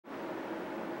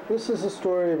This is a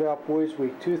story about Boys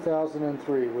Week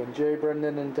 2003 when Jay,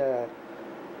 Brendan, and Dad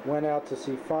went out to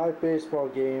see 5 baseball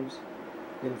games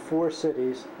in 4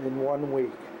 cities in 1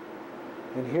 week.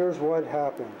 And here's what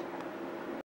happened.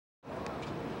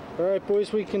 Alright,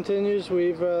 Boys Week continues.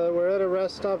 We're at a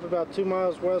rest stop about 2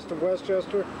 miles west of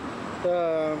Westchester.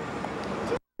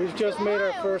 We've just made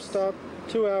our first stop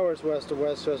 2 hours west of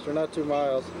Westchester, not 2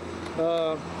 miles.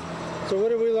 So what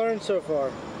did we learn so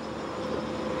far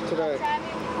today? Driving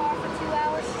the car for 2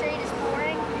 hours straight is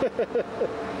boring.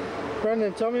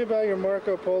 Brendan, tell me about your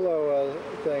Marco Polo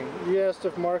thing. You asked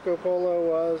if Marco Polo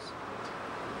was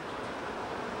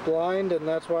blind, and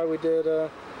that's why we did.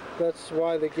 That's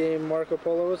why the game Marco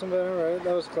Polo was invented, right?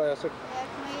 That was classic. Yeah,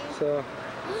 so.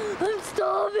 I'm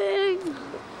starving.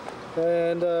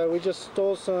 And we just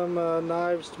stole some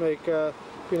knives to make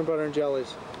peanut butter and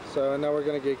jellies. So now we're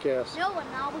gonna get gas. No, but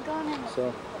now we're going in.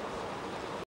 So.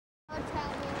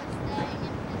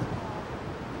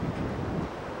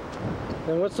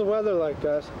 And what's the weather like,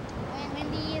 guys?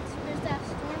 Windy. It's supposed to have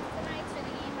storms tonight, so the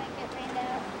game might get rained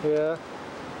out. Yeah.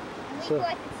 And we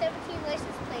collected 17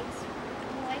 license plates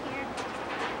on the way here.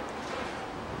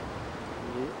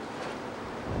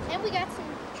 Yeah. And we got some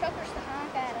truckers to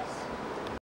honk at us.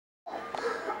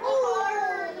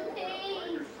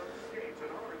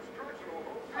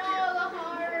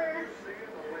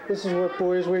 This is what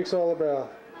Boys Week's all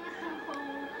about.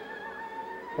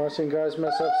 Watching guys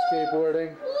mess up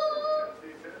skateboarding.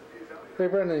 Hey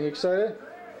Brendan, you excited?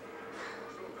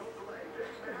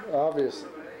 Obvious.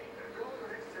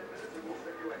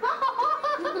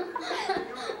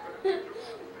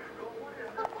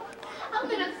 I'm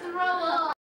gonna throw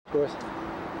up. We're at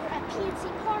PNC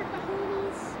Park, my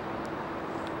homies.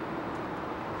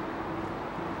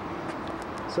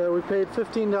 So we paid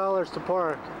 $15 to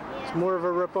park. Yeah. It's more of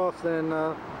a rip-off than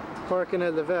parking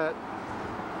at the vet.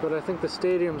 But I think the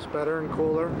stadium's better and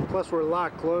cooler. Plus we're a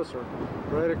lot closer,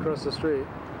 right across the street.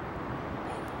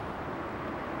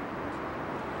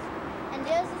 And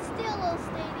there's a Steelers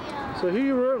stadium. So who are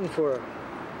you rooting for?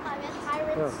 I'm at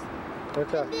Pirates. Oh,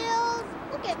 okay. The Bills,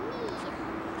 look at me.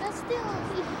 The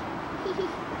Steelers.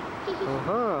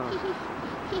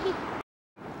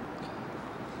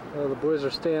 Well, the boys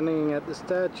are standing at the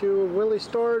statue of Willie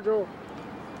Stargell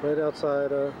right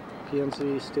outside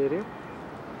PNC Stadium.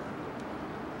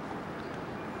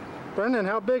 Brendan,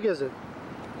 how big is it?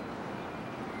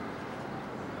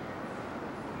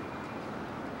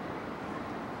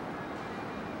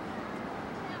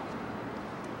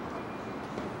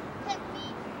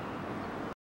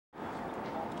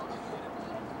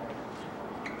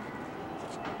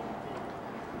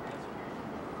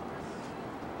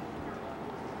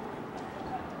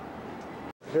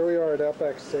 Here we are at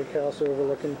Outback Steakhouse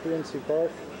overlooking PNC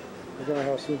Park. We're going to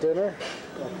have some dinner.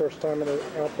 Our first time at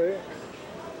Outback.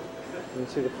 You can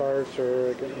see the Pirates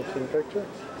are getting the team picture.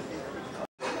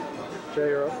 Jay,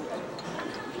 you're up.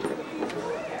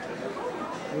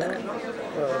 No?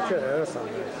 Oh, Jay, that's not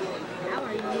nice. How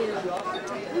are you?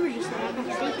 We were just at Outback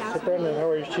Steakhouse. So Brendan, how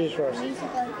are your cheese fries? Hey,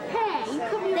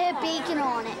 they have bacon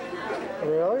on it.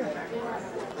 Really?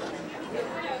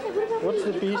 What's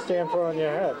the B stand for on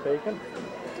your hat? Bacon?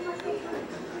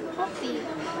 What B?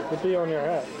 The B on your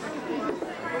hat.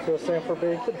 So it stand for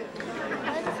bacon?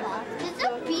 There's a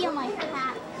B on my hat.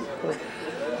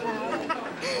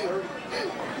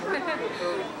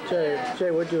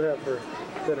 Jay, what'd you have for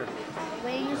dinner?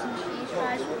 Wings and cheese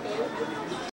fries.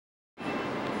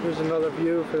 Here's another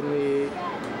view from the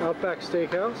Outback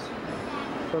Steakhouse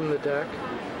from the deck.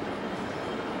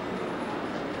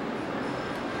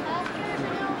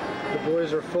 The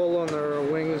boys are full on their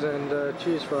wings and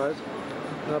cheese fries.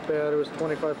 Not bad. It was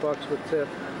 25 bucks with tip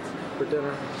for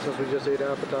dinner since we just ate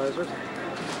appetizers.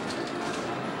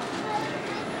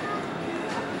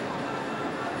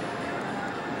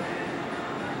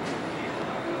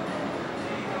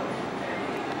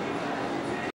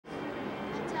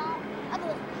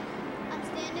 I'm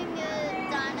standing in the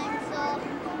dining cell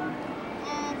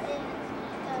and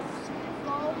it's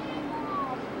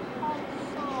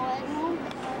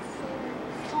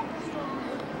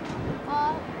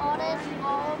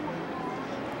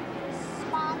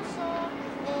sponsor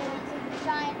is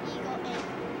Giant Eagle Inc.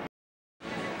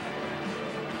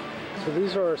 So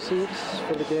these are our seats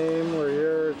for the game. We're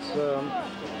here. It's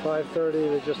 5:30.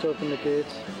 They just opened the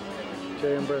gates.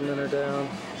 Jay and Brendan are down.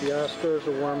 The Astros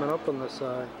are warming up on this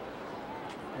side.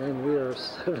 And we are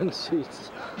 7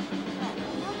 seats.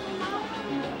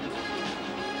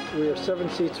 We are 7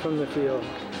 seats from the field.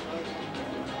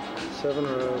 7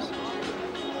 rows.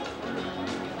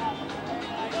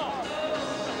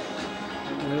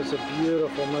 And it's a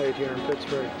beautiful night here in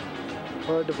Pittsburgh.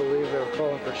 Hard to believe they were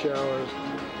calling for showers.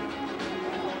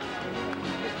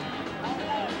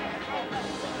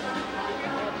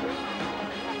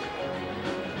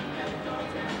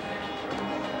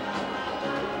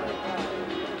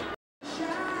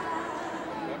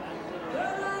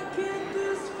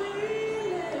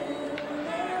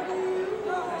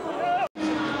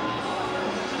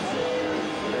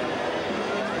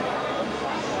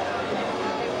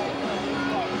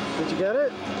 Did you get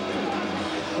it?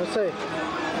 Let's see.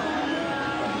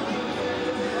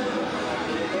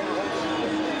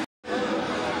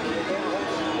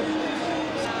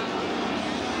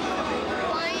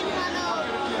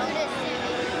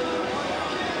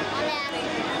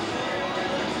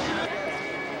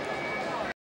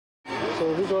 So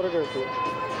whose autograph is it?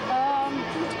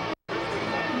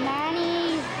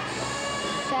 Manny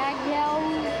Sangia.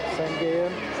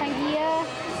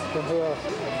 And who else?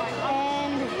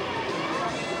 And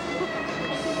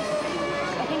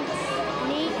I think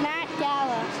Matt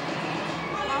Gala.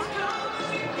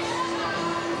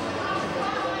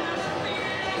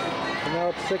 And now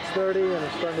it's 6:30 and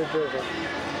it's starting to drizzle.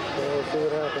 So we'll see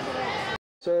what happens.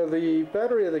 So the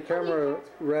battery of the camera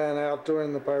ran out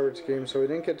during the Pirates game, so we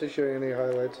didn't get to show you any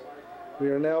highlights. We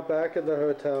are now back at the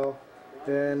hotel,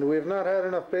 and we have not had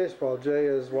enough baseball. Jay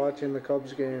is watching the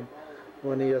Cubs game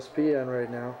on ESPN right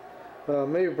now.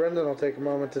 Maybe Brendan will take a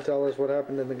moment to tell us what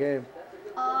happened in the game.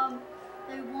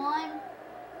 They won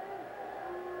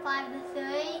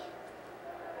 5-3,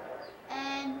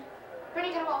 and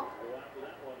Brittany got a ball.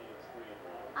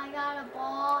 I got a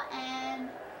ball, and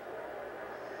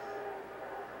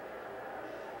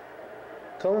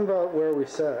Tell them about where we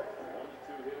sat.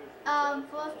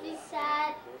 first we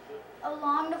sat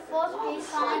along the first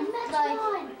baseline,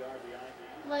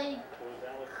 like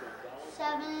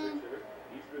 7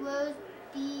 rows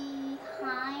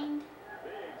behind,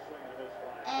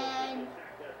 and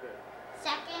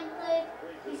secondly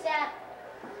we sat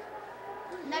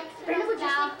next to the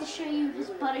foul to show you his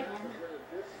butt again.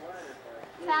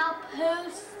 Foul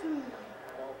post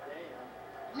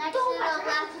next to the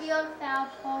left field foul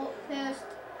post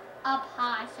up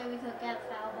high, so we could get a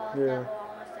foul ball. Yeah. That ball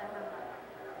almost at home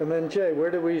run. And then Jay, where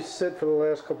did we sit for the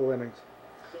last couple innings?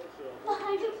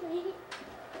 Behind the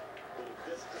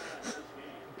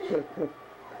plate.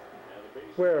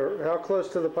 Where? How close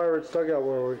to the Pirates dugout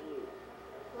were we?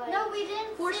 No, we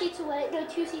didn't. 4 seats away. No,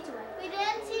 2 seats away. We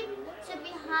didn't sit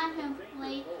behind home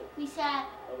plate. We sat.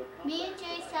 Me and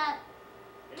Jay sat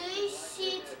 3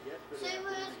 seats, 3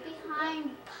 rows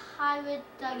behind Pirate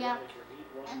dugout,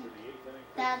 and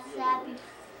that sat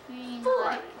between. 4.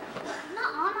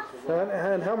 Not on a 4.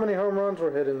 And how many home runs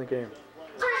were hit in the game?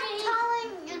 3. I'm not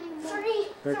telling anymore.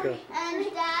 3. Okay. And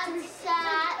Dad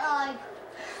sat like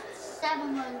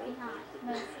 7 rows behind.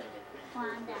 Mostly.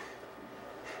 On that.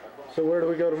 So where do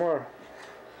we go tomorrow?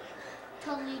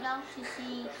 Toledo to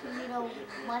see Toledo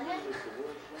Breslin.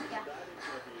 Yeah.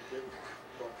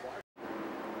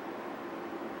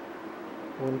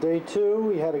 On day 2,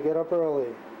 we had to get up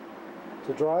early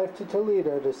to drive to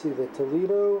Toledo to see the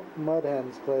Toledo Mud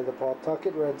Hens play the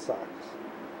Pawtucket Red Sox.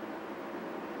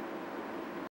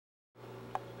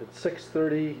 It's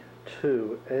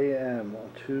 6:32 a.m.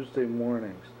 on Tuesday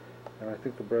mornings, and I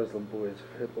think the Breslin boys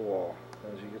have hit the wall.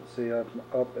 As you can see, I'm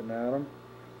up and at 'em,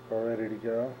 all ready to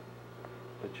go.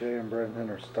 But Jay and Brendan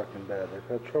are stuck in bed. They've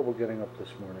had trouble getting up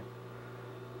this morning.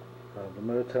 The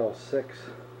Motel 6,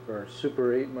 or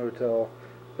Super 8 motel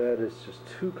bed is just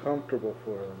too comfortable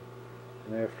for them.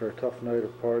 And after a tough night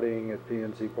of partying at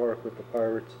PNC Park with the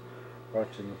Pirates,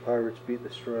 watching the Pirates beat the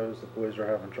Stros, the boys are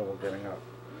having trouble getting up.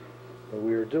 But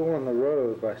we are due on the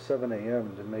road by 7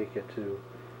 a.m. to make it to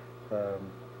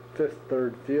Fifth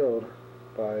Third Field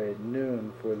by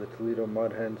noon for the Toledo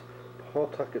Mud Hens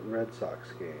Pawtucket Red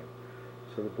Sox game.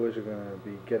 So the boys are going to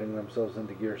be getting themselves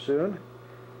into gear soon,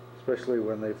 especially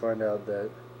when they find out that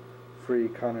free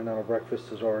continental breakfast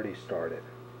has already started.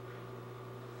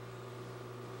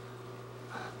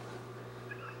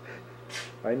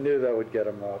 I knew that would get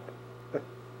them up.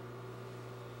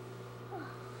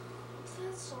 Is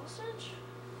that sausage?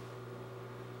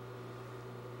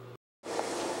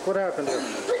 What happened here?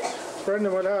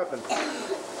 Brendan, what happened?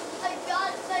 I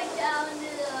got like down to the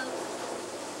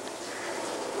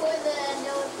toilet and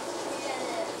no one could get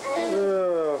it.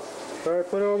 Alright,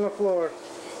 put it on the floor.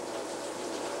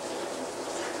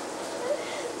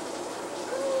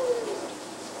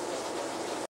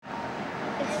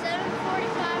 It's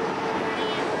 7:45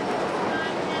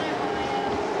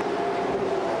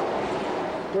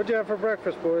 What'd you have for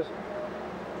breakfast, boys?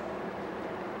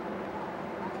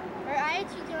 I had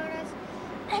 2 donuts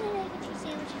and an egg and cheese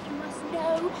sandwich if you must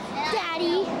know,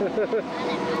 Daddy.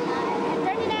 And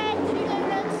Brendan had 2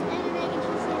 donuts and an egg and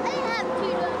cheese sandwich. I didn't have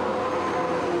 2 donuts.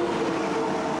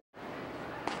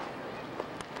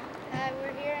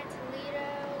 We're here at Toledo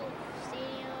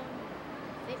Stadium,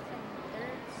 5th and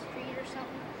 3rd Street or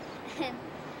something.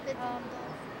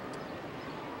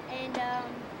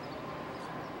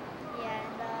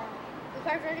 We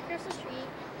parked right across the street,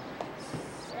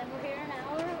 and we're here an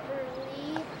hour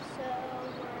early, so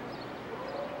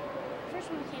first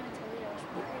when we came to Toledo, it was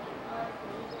pretty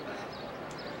ugly.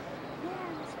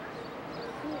 Yeah, it's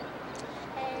cool.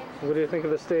 And What do you think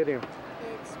of the stadium?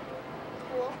 it's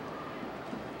cool.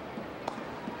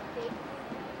 Big.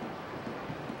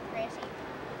 Grassy.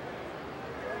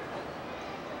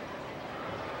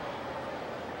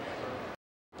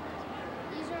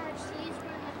 These are our seats.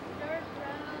 We're in the 3rd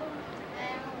row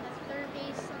and on the 3rd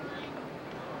base line,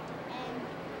 and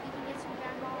you can get some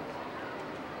ground balls.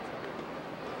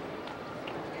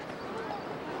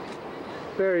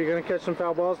 There, you gonna catch some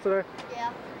foul balls today?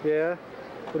 Yeah. Yeah?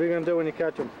 What are you gonna do when you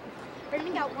catch them?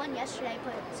 Brendan got one yesterday,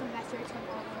 but some guy threw it to him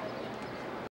all the way.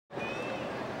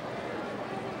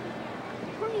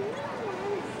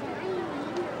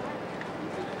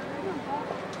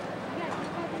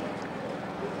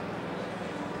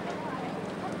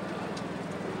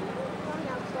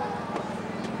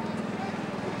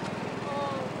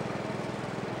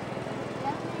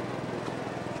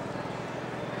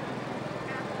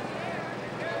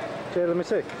 Jay, let me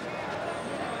see.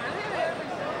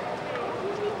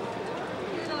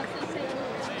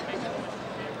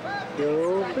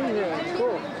 Yo, yeah,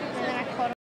 cool. And then I caught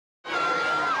him.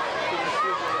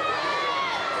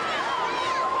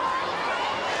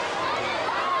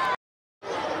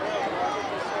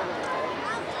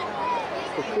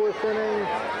 The 4th inning,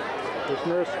 there's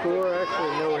no score,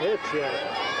 actually no hits yet.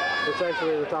 It's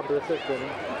actually the top of the 5th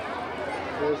inning.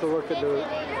 There's a look at the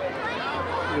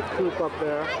coop up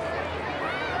there.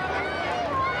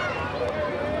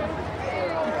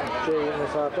 Jay eating his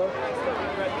hot dog.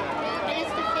 And it's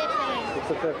the 5th inning. It's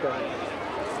the 5th inning.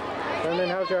 And then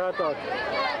how's your hot dog?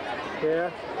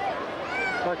 Yeah?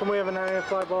 How come we haven't had any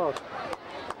fly balls?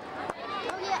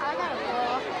 Oh yeah, I got a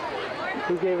ball.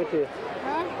 Who gave it to you?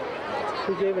 Huh?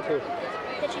 Who gave it to you?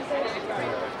 Pitching coach.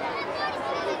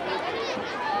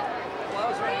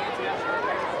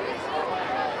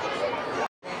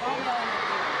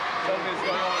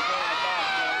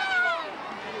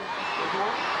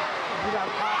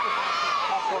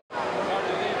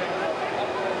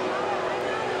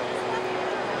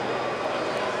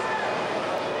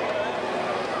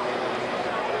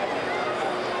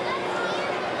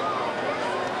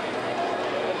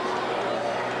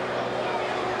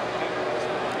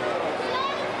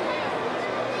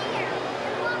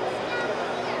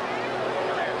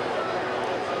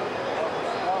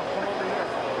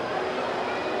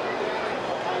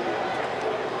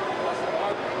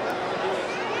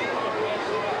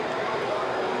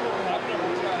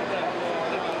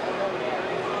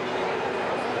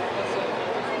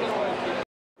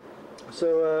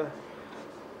 So,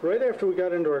 right after we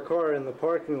got into our car in the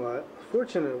parking lot,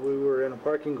 fortunately we were in a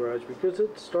parking garage because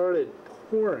it started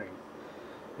pouring.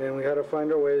 And we had to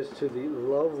find our ways to the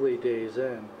lovely Days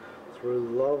Inn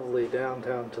through lovely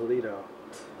downtown Toledo.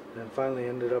 And finally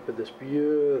ended up at this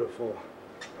beautiful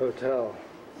hotel.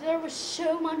 There was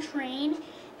so much rain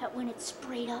that when it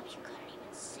sprayed up, you couldn't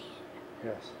even see it.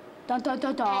 Yes. Dun dun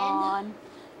dun dun. And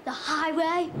the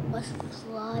highway was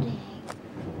flooding.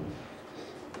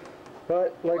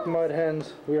 But like mud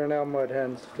hens, we are now mud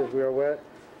hens because we are wet.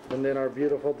 And then our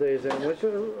beautiful Days Inn, which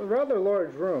is a rather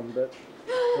large room, but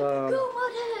Go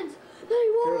Mud Hens! They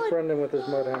won! here's Brendan with his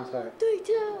mud hens hat. They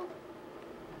do. You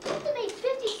have to make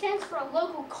 50 cents for a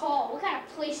local call. What kind of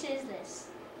place is this?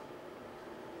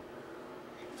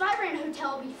 If I ran a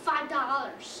hotel, it would be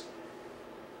 $5.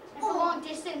 And for long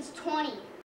distance, 20.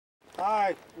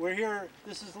 Hi, we're here.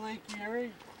 This is Lake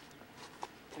Erie.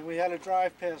 And we had to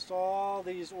drive past all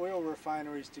these oil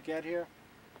refineries to get here.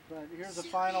 But here's the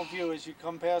final view as you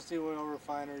come past the oil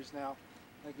refineries now.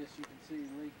 I guess you can see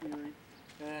Lake Erie.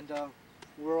 And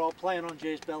we're all playing on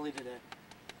Jay's belly today.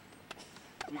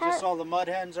 We just saw the Mud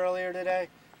Hens earlier today.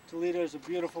 Toledo is a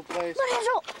beautiful place.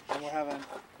 And we're having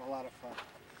a lot of fun.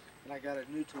 And I got a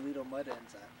new Toledo Mud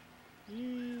Hens hat.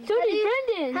 So did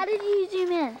Brendan. How did you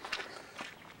zoom in?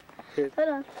 Here. Hold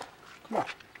on. Come on.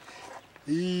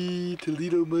 Hey,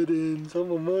 Toledo Mud Hens.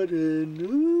 I'm a Mud Hen.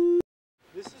 Ooh.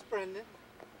 This is Brendan.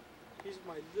 He's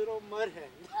my little mud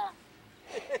hen.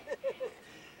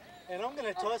 And I'm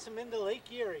going to toss him into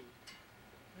Lake Erie.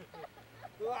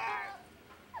 1,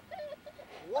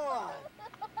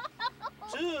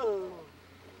 2,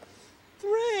 3.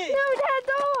 No, Dad,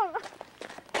 don't!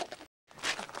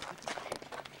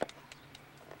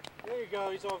 There you go,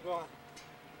 he's all gone.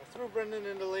 I threw Brendan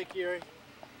into Lake Erie.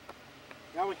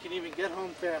 Now we can even get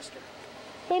home faster.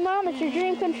 Hey, Mom, it's your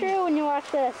dream come true when you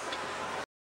watch this.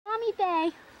 Mommy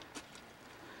Bay.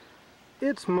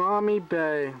 It's Mommy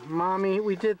Bay. Mommy,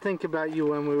 we did think about you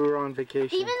when we were on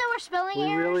vacation. Even though we're spelling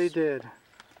errors. We really did.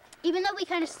 Even though we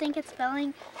kind of stink at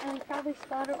spelling, and we probably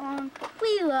spelled it wrong,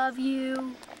 we love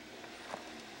you.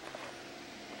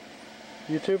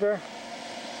 YouTuber?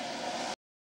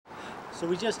 So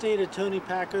we just ate at Tony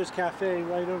Pacco's Cafe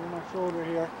right over my shoulder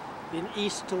here in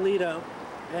East Toledo.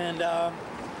 And